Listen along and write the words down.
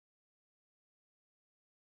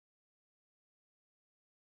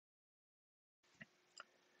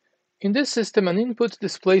In this system, an input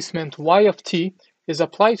displacement y of t is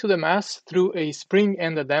applied to the mass through a spring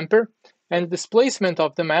and a damper, and displacement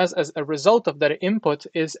of the mass as a result of that input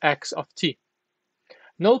is x of t.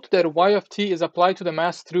 Note that y of t is applied to the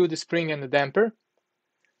mass through the spring and the damper,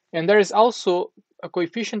 and there is also a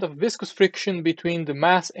coefficient of viscous friction between the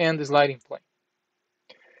mass and the sliding plane.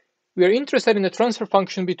 We are interested in the transfer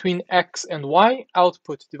function between x and y,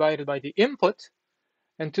 output divided by the input,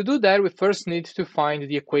 and to do that we first need to find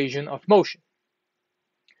the equation of motion.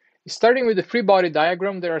 Starting with the free body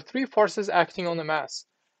diagram, there are three forces acting on the mass.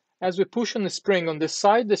 As we push on the spring on this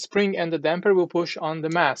side, the spring and the damper will push on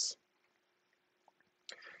the mass,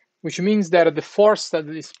 which means that the force that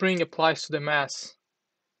the spring applies to the mass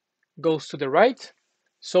goes to the right,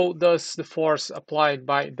 so does the force applied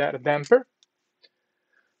by that damper.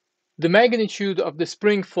 The magnitude of the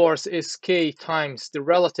spring force is k times the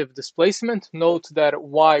relative displacement. Note that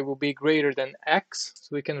y will be greater than x,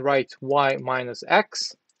 so we can write y minus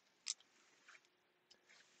x.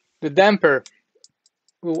 The damper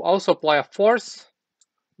will also apply a force,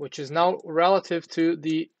 which is now relative to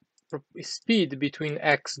the speed between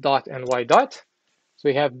x dot and y dot. So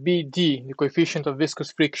we have BD, the coefficient of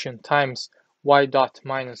viscous friction, times y dot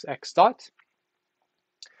minus x dot.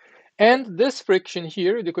 And this friction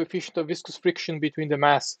here, the coefficient of viscous friction between the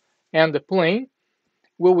mass and the plane,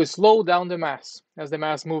 will slow down the mass. As the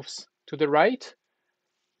mass moves to the right,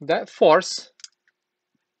 that force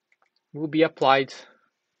will be applied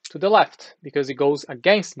to the left because it goes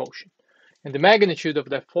against motion. And the magnitude of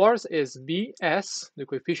that force is Bs, the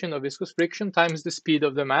coefficient of viscous friction, times the speed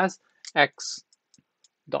of the mass, x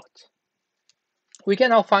dot. We can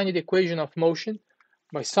now find the equation of motion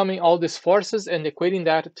by summing all these forces and equating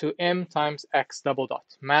that to m times x double dot,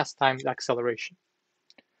 mass times acceleration.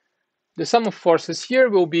 The sum of forces here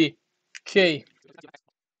will be k,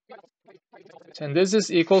 and this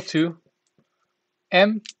is equal to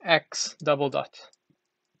mx double dot.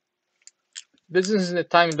 This is in the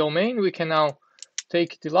time domain. We can now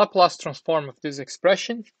take the Laplace transform of this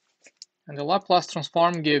expression, and the Laplace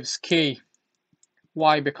transform gives k,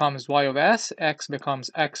 y becomes y of s, x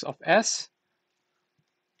becomes x of s.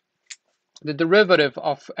 The derivative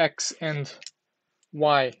of x and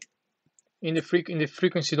y in the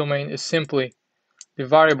frequency domain is simply the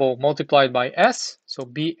variable multiplied by s, so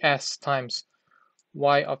bs times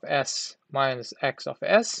y of s minus x of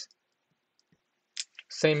s.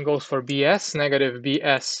 Same goes for bs, negative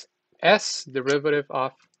bs s, derivative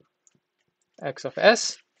of x of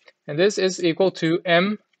s, and this is equal to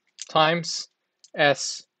m times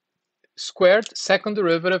s squared, second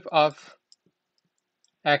derivative of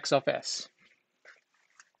x of s.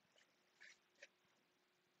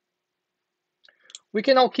 We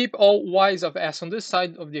can now keep all y's of s on this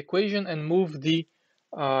side of the equation and move the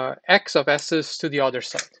x of s's to the other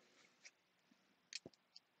side.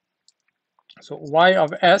 So y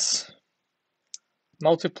of s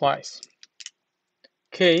multiplies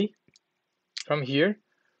k from here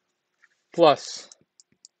plus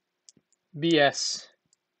bs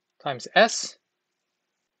times s,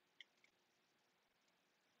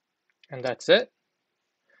 and that's it.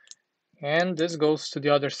 And this goes to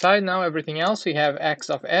the other side now. Everything else, we have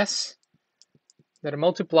x of s that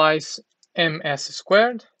multiplies ms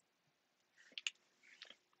squared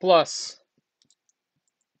plus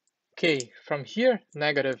k from here,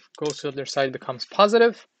 negative goes to the other side, becomes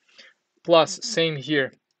positive, plus same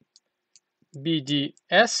here,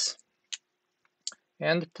 bds,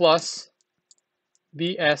 and plus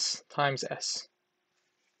bs times s.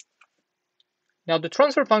 Now the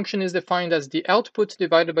transfer function is defined as the output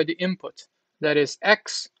divided by the input, that is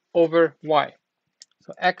x over y.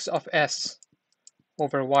 So x of s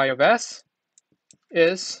over y of s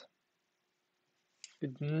is,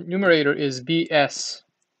 the numerator is bs,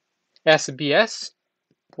 sbs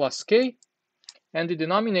plus k, and the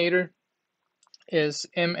denominator is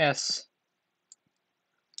ms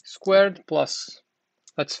squared plus,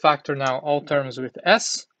 let's factor now all terms with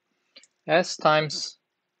s times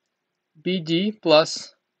bd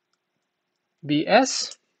plus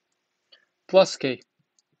bs plus k.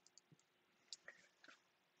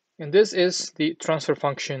 And this is the transfer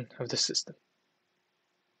function of the system.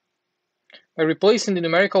 By replacing the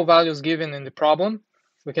numerical values given in the problem,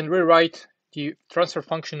 we can rewrite the transfer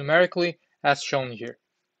function numerically as shown here.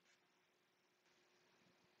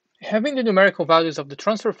 Having the numerical values of the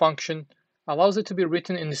transfer function allows it to be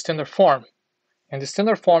written in the standard form. And the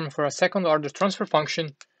standard form for a second order transfer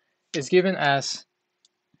function is given as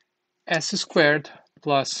s squared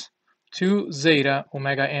plus 2 zeta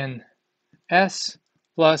omega n s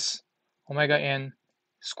plus omega n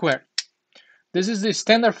squared. This is the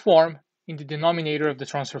standard form in the denominator of the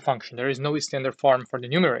transfer function. There is no standard form for the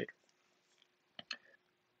numerator.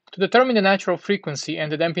 To determine the natural frequency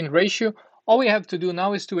and the damping ratio, all we have to do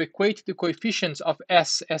now is to equate the coefficients of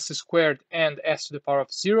s, s squared, and s to the power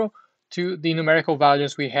of 0 to the numerical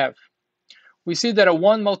values we have. We see that a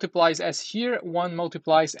 1 multiplies s here, 1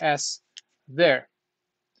 multiplies s there.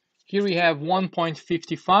 Here we have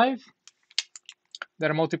 1.55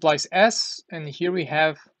 that multiplies s, and here we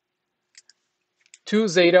have 2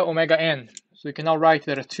 zeta omega n. So we can now write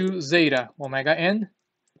that a 2 zeta omega n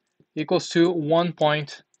equals to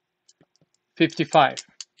 1.55.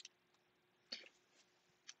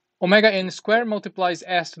 Omega n squared multiplies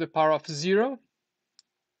s to the power of 0,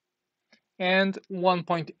 and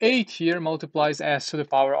 1.8 here multiplies s to the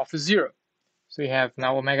power of 0. So we have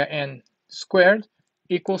now omega n squared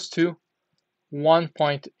equals to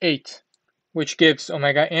 1.8, which gives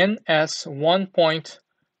omega n as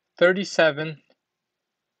 1.37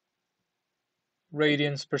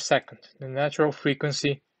 radians per second, the natural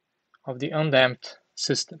frequency of the undamped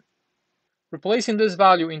system. Replacing this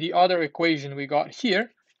value in the other equation we got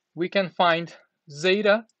here, we can find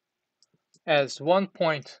zeta as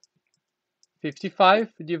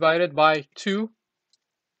 1.55 divided by 2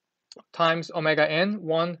 times omega n,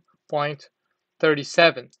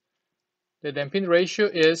 1.37. The damping ratio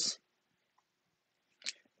is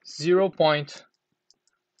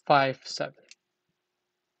 0.57.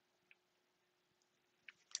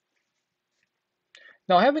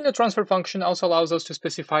 Now, having a transfer function also allows us to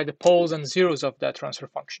specify the poles and zeros of that transfer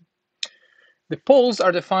function. The poles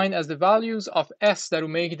are defined as the values of s that will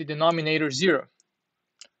make the denominator 0.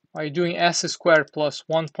 By doing s squared plus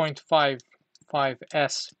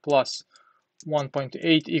 1.55s plus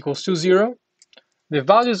 1.8 equals to 0, the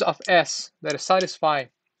values of s that satisfy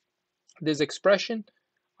this expression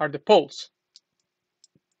are the poles.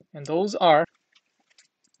 And those are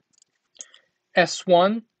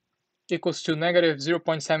s1 equals to negative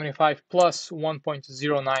 0.75 plus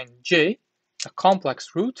 1.09j, a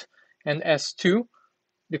complex root, and s2,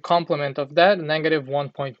 the complement of that, negative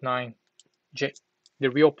 1.9j. The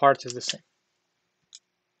real part is the same.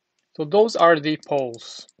 So those are the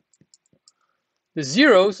poles. The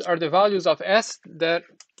zeros are the values of s that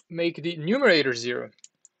make the numerator 0.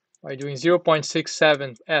 By doing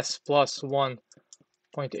 0.67s plus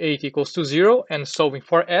 1.8 equals to 0 and solving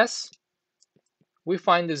for s, we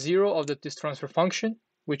find the 0 of this transfer function,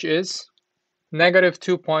 which is negative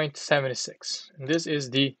 2.76. And this is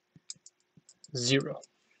the 0.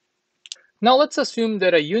 Now let's assume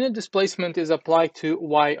that a unit displacement is applied to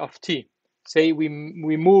y of t. Say we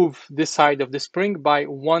move this side of the spring by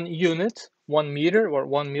 1 unit, 1 meter or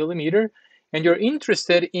 1 millimeter, and you're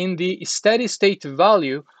interested in the steady state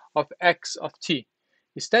value of x of t.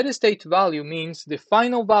 The steady state value means the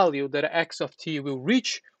final value that x of t will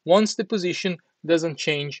reach once the position doesn't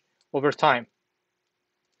change over time.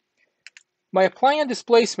 By applying a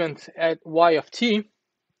displacement at y of t,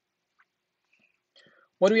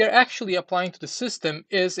 what we are actually applying to the system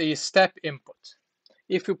is a step input.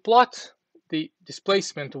 If you plot the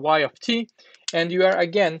displacement y of t, and you are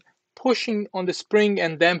again pushing on the spring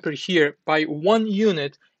and damper here by 1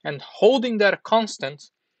 unit and holding that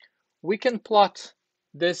constant, we can plot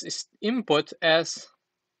this input as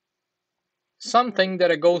something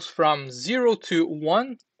that goes from 0 to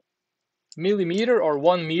 1 millimeter or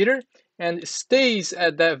 1 meter and stays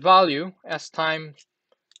at that value as time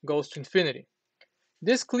goes to infinity.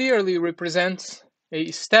 This clearly represents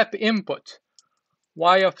a step input.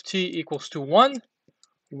 Y of t equals to 1,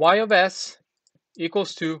 y of s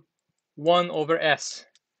equals to 1 over s.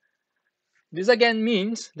 This again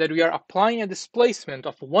means that we are applying a displacement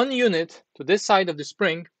of 1 unit to this side of the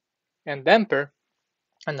spring and damper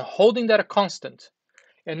and holding that a constant.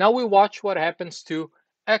 And now we watch what happens to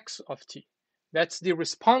x of t. That's the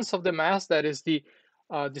response of the mass, that is the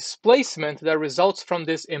displacement that results from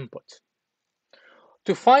this input.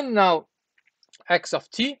 To find now x of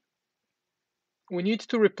t, we need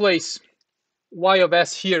to replace y of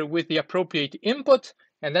s here with the appropriate input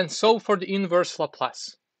and then solve for the inverse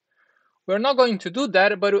Laplace. We're not going to do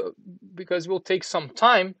that because it will take some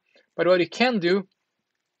time, but what we can do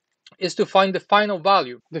is to find the final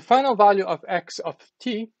value. The final value of x of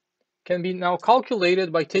t can be now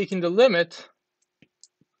calculated by taking the limit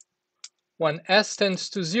when s tends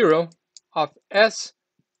to 0 of s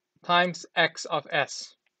times x of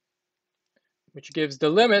s, which gives the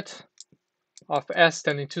limit of s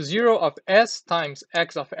tending to 0 of s times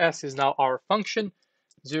x of s is now our function,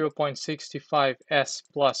 0.65s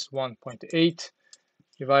plus 1.8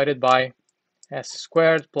 divided by s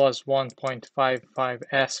squared plus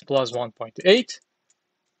 1.55s plus 1.8.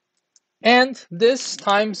 And this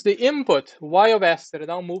times the input, y of s, that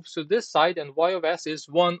now moves to this side, and y of s is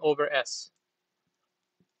 1 over s.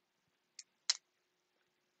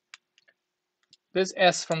 This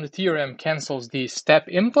s from the theorem cancels the step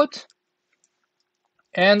input.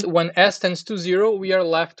 And when s tends to 0, we are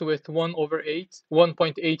left with 1 over 8,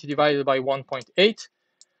 1.8 divided by 1.8.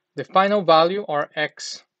 The final value, or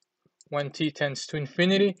x, when t tends to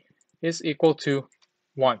infinity, is equal to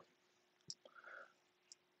 1.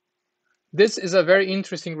 This is a very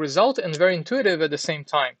interesting result and very intuitive at the same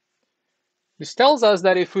time. This tells us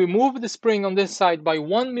that if we move the spring on this side by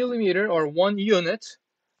 1 millimeter or 1 unit,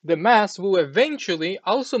 the mass will eventually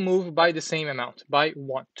also move by the same amount, by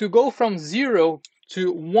 1. To go from 0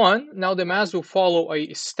 to 1, now the mass will follow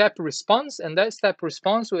a step response, and that step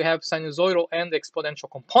response we have sinusoidal and exponential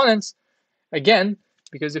components, again,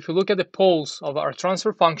 because if you look at the poles of our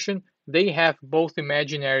transfer function, they have both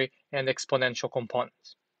imaginary and exponential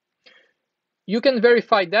components. You can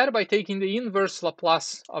verify that by taking the inverse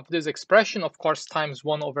Laplace of this expression, of course, times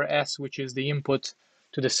 1 over s, which is the input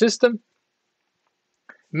to the system,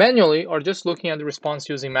 manually, or just looking at the response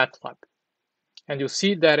using MATLAB. And you'll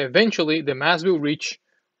see that eventually the mass will reach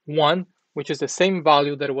 1, which is the same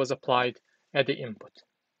value that was applied at the input.